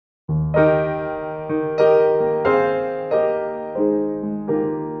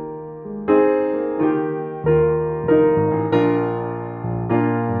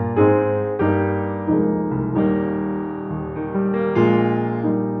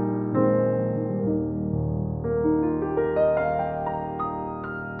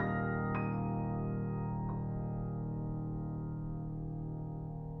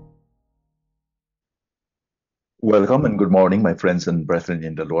Welcome and good morning, my friends and brethren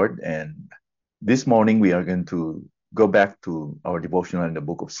in the Lord. And this morning we are going to go back to our devotional in the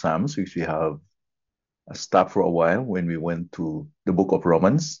book of Psalms, which we have stopped for a while when we went to the book of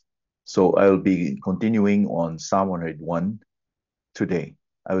Romans. So I'll be continuing on Psalm 101 today.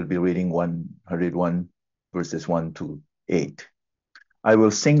 I will be reading 101 verses 1 to 8. I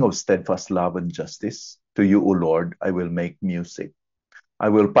will sing of steadfast love and justice. To you, O Lord, I will make music. I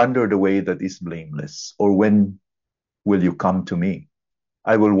will ponder the way that is blameless, or when will you come to me?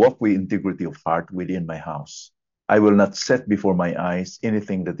 I will walk with integrity of heart within my house. I will not set before my eyes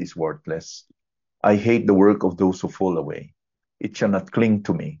anything that is worthless. I hate the work of those who fall away. It shall not cling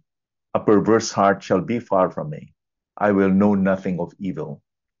to me. A perverse heart shall be far from me. I will know nothing of evil.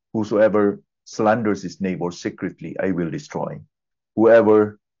 Whosoever slanders his neighbor secretly, I will destroy.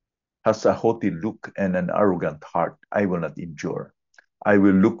 Whoever has a haughty look and an arrogant heart, I will not endure. I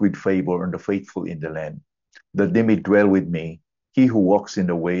will look with favor on the faithful in the land, that they may dwell with me. He who walks in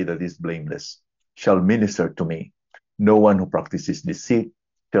the way that is blameless shall minister to me. No one who practices deceit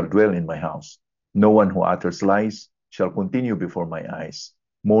shall dwell in my house. No one who utters lies shall continue before my eyes.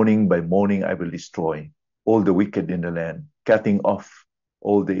 Morning by morning I will destroy all the wicked in the land, cutting off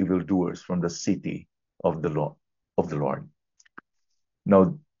all the evildoers from the city of the Lord.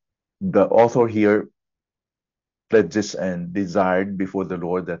 Now, the author here pledges and desired before the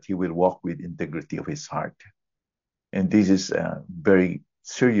Lord that he will walk with integrity of his heart. And this is a very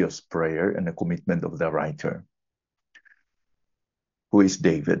serious prayer and a commitment of the writer, who is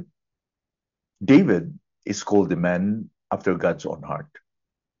David. David is called the man after God's own heart.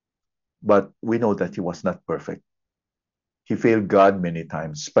 But we know that he was not perfect. He failed God many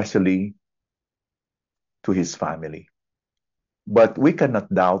times, especially to his family. But we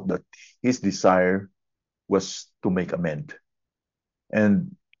cannot doubt that his desire was to make amends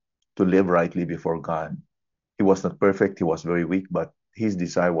and to live rightly before God. He was not perfect, he was very weak, but his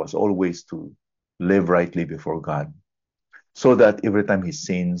desire was always to live rightly before God. So that every time he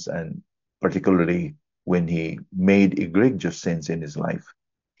sins, and particularly when he made egregious sins in his life,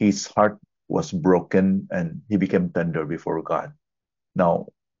 his heart was broken and he became tender before God. Now,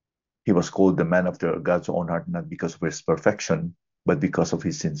 he was called the man after God's own heart, not because of his perfection, but because of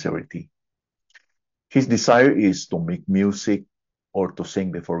his sincerity. His desire is to make music or to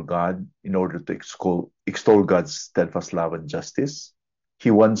sing before God in order to extol God's steadfast love and justice.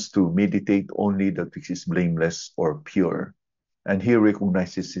 He wants to meditate only that which is blameless or pure. And he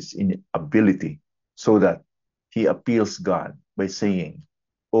recognizes his inability so that he appeals God by saying,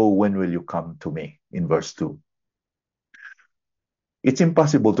 "Oh, when will you come to me?" in verse 2. It's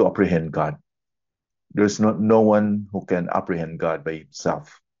impossible to apprehend God. There's no one who can apprehend God by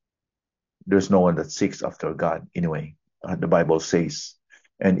himself. There's no one that seeks after God anyway, the Bible says.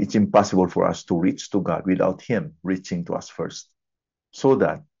 And it's impossible for us to reach to God without him reaching to us first. So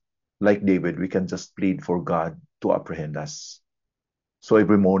that, like David, we can just plead for God to apprehend us. So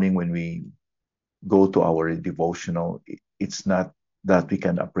every morning when we go to our devotional, it's not that we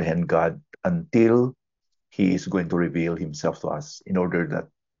can apprehend God until he is going to reveal himself to us in order that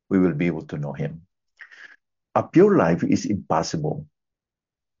we will be able to know him. A pure life is impossible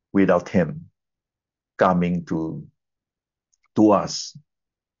without him coming to us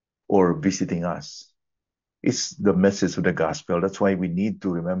or visiting us. It's the message of the gospel. That's why we need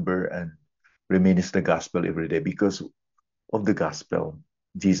to remember and reminisce the gospel every day, because of the gospel.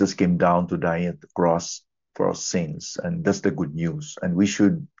 Jesus came down to die at the cross for our sins, and that's the good news. And we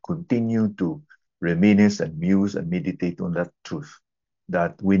should continue to reminisce and muse and meditate on that truth,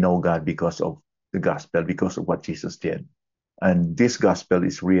 that we know God because of the gospel, because of what Jesus did. And this gospel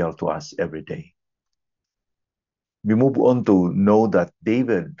is real to us every day. We move on to know that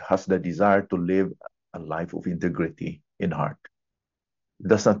David has the desire to live a life of integrity in heart. It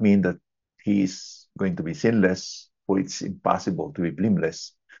does not mean that he is going to be sinless, for it's impossible to be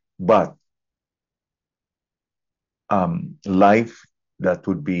blameless, but life that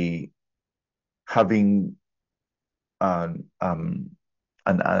would be having an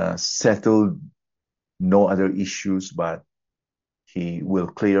settled, no other issues, but he will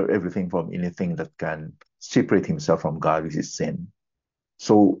clear everything from anything that can separate himself from God, which is sin.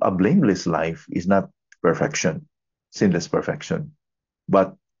 So a blameless life is not perfection, sinless perfection,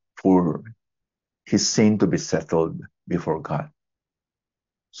 but for his sin to be settled before God.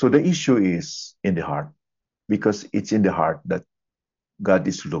 So the issue is in the heart, because it's in the heart that God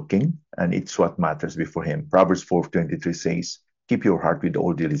is looking, and it's what matters before him. Proverbs 4:23 says, "Keep your heart with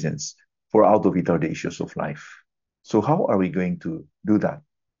all diligence, for out of it are the issues of life." So how are we going to do that?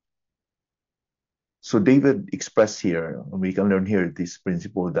 So David expressed here, and we can learn here this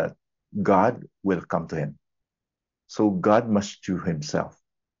principle that God will come to him. So God must do himself.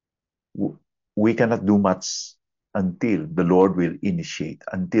 We cannot do much until the Lord will initiate,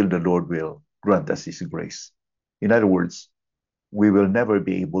 until the Lord will grant us his grace. In other words, we will never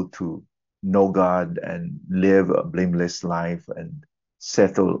be able to know God and live a blameless life and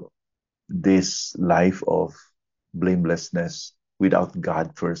settle this life of blamelessness without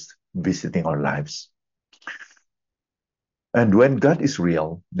God first visiting our lives. And when God is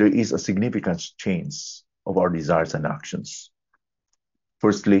real, there is a significant change of our desires and actions.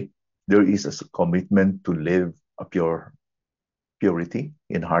 Firstly, there is a commitment to live a purity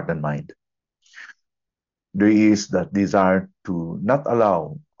in heart and mind. There is that desire to not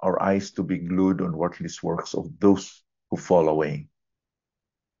allow our eyes to be glued on worthless works of those who fall away.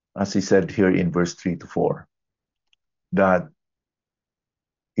 As he said here in verse 3 to 4, that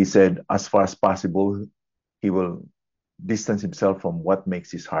he said, as far as possible, he will distance himself from what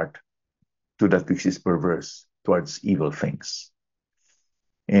makes his heart to that which is perverse towards evil things.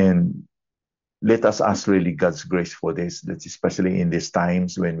 And let us ask really God's grace for this, that especially in these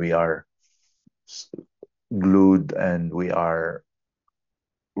times when we are glued and we are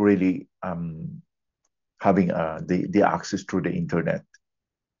really having the access through the internet.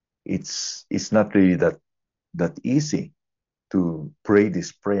 It's not really that easy to pray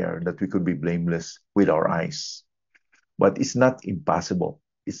this prayer that we could be blameless with our eyes. But it's not impossible.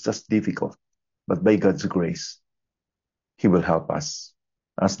 It's just difficult. But by God's grace, he will help us.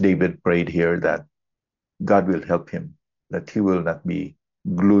 As David prayed here that God will help him, that he will not be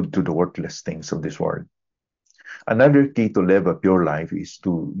glued to the worthless things of this world. Another key to live a pure life is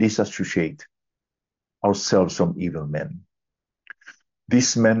to disassociate ourselves from evil men.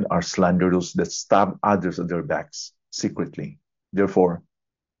 These men are slanderers that stab others at their backs secretly. Therefore,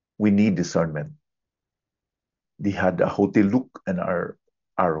 we need discernment. They had a haughty look and are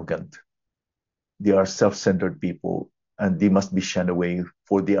arrogant. They are self-centered people, and they must be shunned away,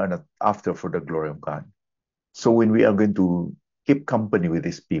 for they are not after for the glory of God. So when we are going to keep company with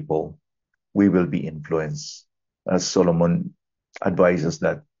these people, we will be influenced. As Solomon advises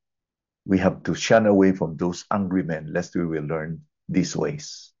that we have to shun away from those angry men, lest we will learn these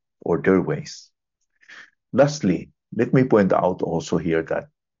ways or their ways. Lastly, let me point out also here that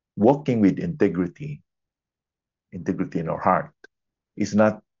walking with integrity in our heart, is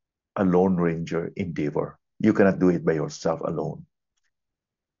not a lone ranger endeavor. You cannot do it by yourself alone.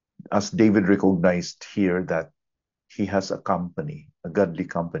 As David recognized here that he has a company, a godly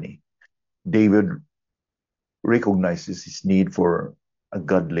company, David recognizes his need for a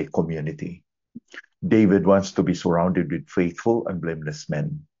godly community. David wants to be surrounded with faithful and blameless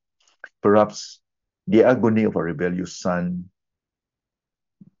men. Perhaps the agony of a rebellious son,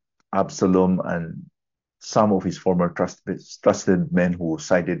 Absalom, and some of his former trusted men who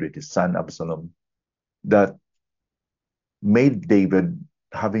sided with his son Absalom, that made David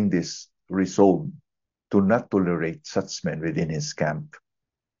having this resolve to not tolerate such men within his camp.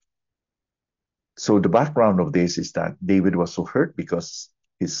 So the background of this is that David was so hurt because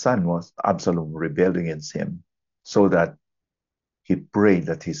his son was Absalom rebelled against him, so that he prayed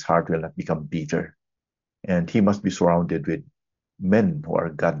that his heart will not become bitter. And he must be surrounded with men who are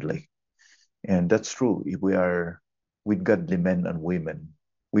godly. And that's true. If we are with godly men and women,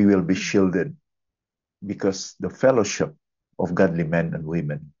 we will be shielded because the fellowship of godly men and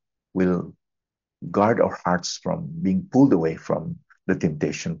women will guard our hearts from being pulled away from the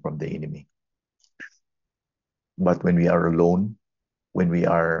temptation from the enemy. But when we are alone, when we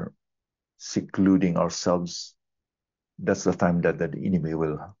are secluding ourselves, that's the time that the enemy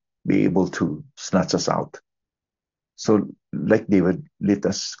will be able to snatch us out. So, like David, let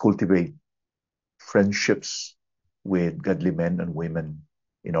us cultivate friendships with godly men and women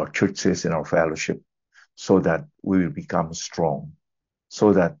in our churches, in our fellowship, so that we will become strong.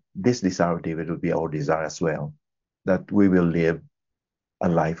 So that this desire of David will be our desire as well, that we will live a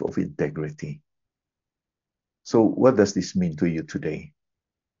life of integrity. So, what does this mean to you today?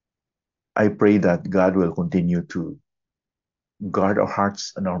 I pray that God will continue to guard our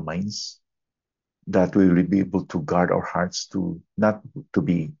hearts and our minds, that we will be able to guard our hearts to not to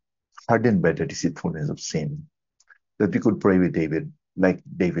be hardened by the deceitfulness of sin. That we could pray with David, like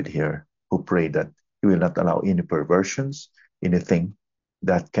David here, who prayed that he will not allow any perversions, anything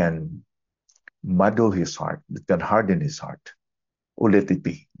that can muddle his heart, that can harden his heart. Or let it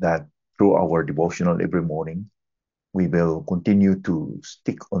be that through our devotional every morning, we will continue to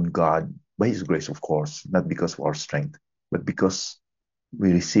stick on God by His grace, of course, not because of our strength, but because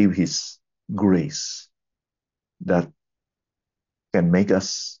we receive His grace that can make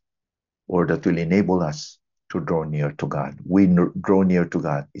us or that will enable us to draw near to God. We draw near to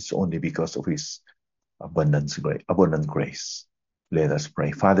God, it's only because of His abundant grace. Let us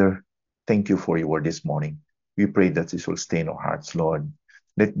pray. Father, thank you for your word this morning. We pray that this will stay in our hearts, Lord.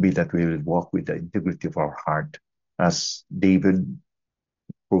 Let be that we will walk with the integrity of our heart as David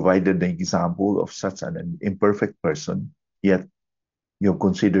provided the example of such an imperfect person, yet you have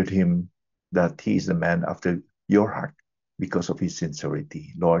considered him that he is the man after your heart because of his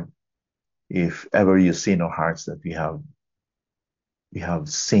sincerity. Lord, if ever you see in our hearts that we have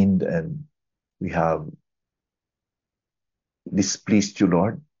sinned and we have displeased you,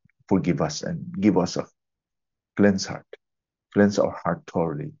 Lord, forgive us and give us a cleansed heart. Cleanse our heart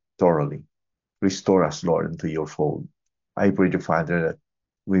thoroughly. Restore us, Lord, into your fold. I pray to Father that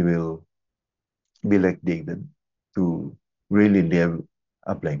we will be like David to really live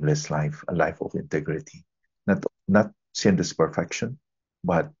a blameless life, a life of integrity. Not sinless perfection,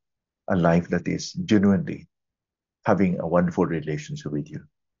 but a life that is genuinely having a wonderful relationship with you.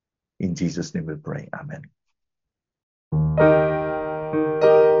 In Jesus' name we pray. Amen.